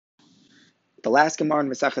The last Gemara in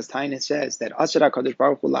Maseches Taanis says that Asher HaKadosh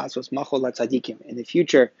Baruch Hu Lasos Machol LaTzadikim. In the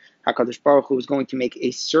future, HaKadosh Baruch Hu is going to make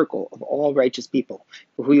a circle of all righteous people.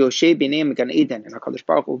 V'hu Yoshei b'nei Gan Eden, and HaKadosh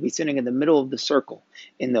Baruch Hu will be sitting in the middle of the circle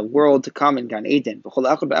in the world to come in Gan Eden. V'chol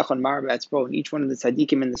echad ve'echad mar b'etzbo, and each one of the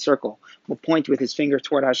tzaddikim in the circle will point with his finger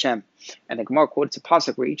toward Hashem. And the Gemara quotes a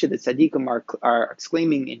pasuk where each of the tzaddikim are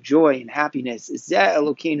exclaiming in joy and happiness, Zeh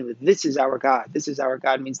Elokeinu, this is our God. This is our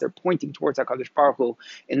God means they're pointing towards HaKadosh Baruch Hu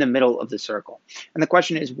in the middle of the circle. And the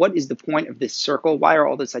question is, what is the point of this circle? Why are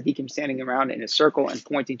all the tzaddikim standing around in a circle and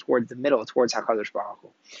pointing towards the middle, towards HaKadosh Baruch Hu?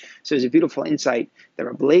 So there's a beautiful insight that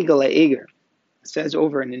Rabbi Leigel Eger says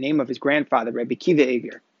over in the name of his grandfather, Rabbi Kiva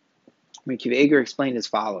Eger. Rabbi Kiva Eger explained as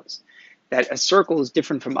follows, that a circle is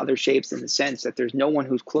different from other shapes in the sense that there's no one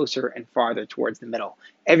who's closer and farther towards the middle.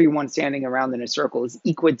 Everyone standing around in a circle is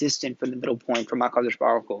equidistant from the middle point, from HaKadosh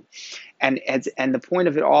Baruch Hu. And the point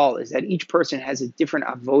of it all is that each person has a different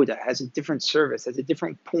avoda, has a different service, has a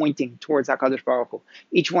different pointing towards HaKadosh Baruch Hu.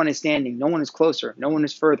 Each one is standing, no one is closer, no one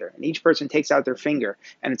is further. And each person takes out their finger,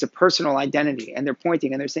 and it's a personal identity, and they're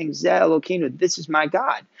pointing, and they're saying, Zeh Elokeinu, this is my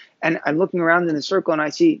God. And I'm looking around in the circle, and I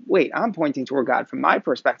see, wait, I'm pointing toward God from my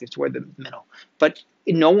perspective, toward the middle. But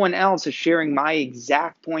no one else is sharing my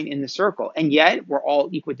exact point in the circle, and yet we're all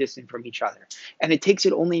equidistant from each other. And it takes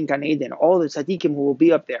it only in Gan Eden. All the tzaddikim who will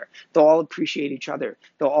be up there, they'll all appreciate each other.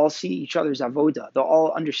 They'll all see each other's avoda. They'll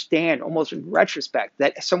all understand, almost in retrospect,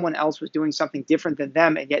 that someone else was doing something different than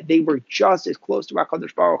them, and yet they were just as close to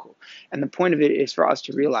HaKadosh Baruch Hu. And the point of it is for us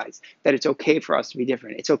to realize that it's okay for us to be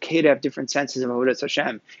different. It's okay to have different senses of avodas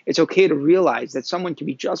Hashem. It's okay to realize that someone can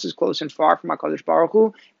be just as close and far from HaKadosh Baruch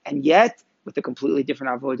Hu, and yet with a completely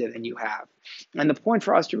different avodah than you have. And the point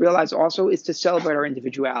for us to realize also is to celebrate our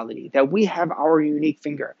individuality, that we have our unique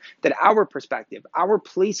finger, that our perspective, our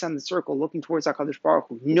place on the circle looking towards HaKadosh Baruch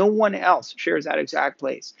Hu, no one else shares that exact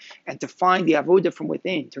place. And to find the avodah from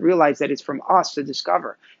within, to realize that it's from us to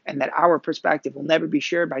discover, and that our perspective will never be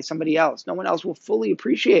shared by somebody else. No one else will fully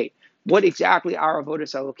appreciate what exactly our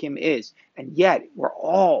avodas Elokim is. And yet, we're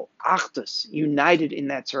all achdus, united in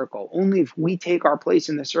that circle. Only if we take our place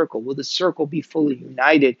in the circle will the circle be fully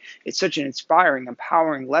united. It's such an inspiring,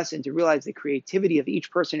 empowering lesson to realize the creativity of each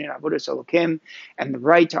person in avodas Elokim and the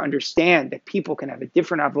right to understand that people can have a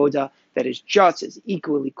different avodah that is just as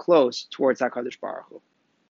equally close towards HaKadosh Baruch Hu.